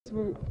of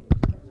all,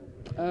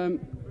 an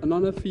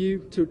honour for you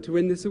to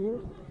win this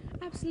award?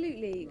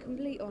 Absolutely,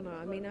 complete honour.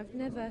 I mean, I've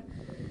never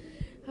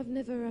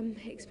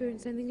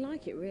experienced anything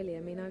like it, really.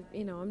 I mean,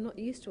 I'm not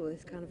used to all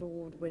this kind of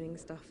award-winning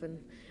stuff and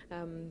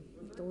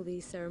all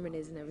these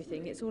ceremonies and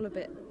everything. It's all a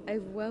bit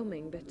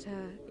overwhelming, but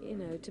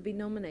to be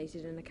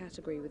nominated in a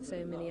category with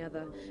so many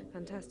other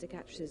fantastic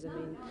actresses. I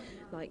mean,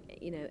 like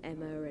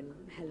Emma and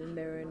Helen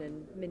Mirren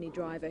and Minnie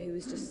Driver, who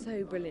was just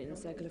so brilliant in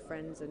Circle of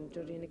Friends, and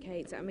Georgina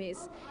Cates. I mean,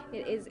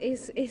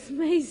 it's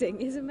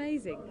amazing. It's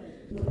amazing.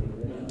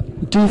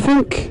 Do you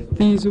think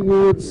these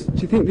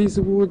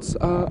awards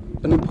are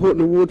an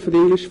important award for the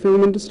English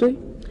film industry?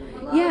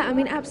 Yeah, I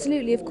mean,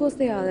 absolutely. Of course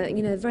they are.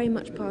 Very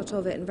much part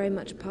of it, and very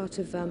much part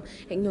of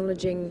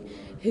acknowledging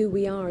who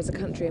we are as a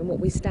country and what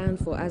we stand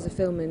for as a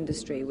film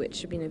industry.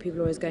 Which people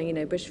are always going,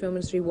 British film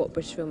industry, what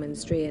British film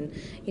industry, and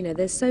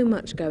there's so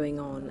much going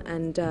on.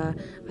 And I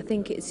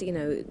think it's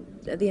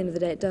at the end of the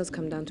day, it does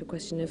come down to a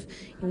question of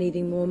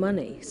needing more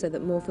money so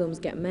that more films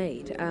get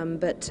made.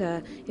 But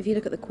if you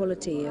look at the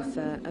quality of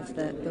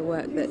the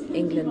work that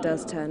England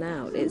does turn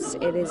out, it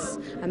is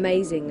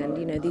amazing.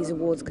 And these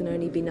awards can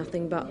only be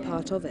nothing but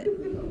part of it.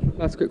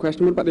 Last quick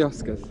question, what about the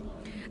Oscars?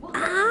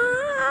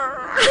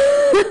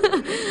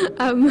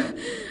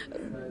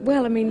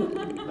 Well, I mean,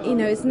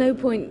 there's no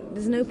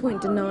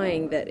point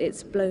denying that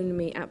it's blown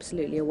me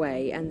absolutely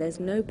away, and there's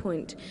no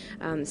point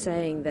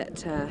saying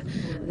that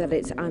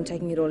I'm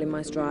taking it all in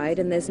my stride,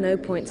 and there's no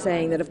point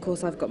saying that of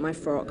course I've got my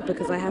frock,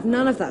 because I have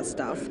none of that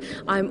stuff.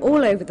 I'm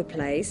all over the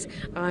place,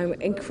 I'm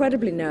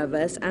incredibly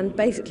nervous, and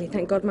basically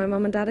thank God my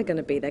mum and dad are going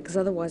to be there, because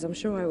otherwise I'm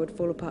sure I would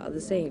fall apart at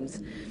the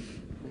seams.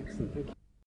 Excellent, thank you.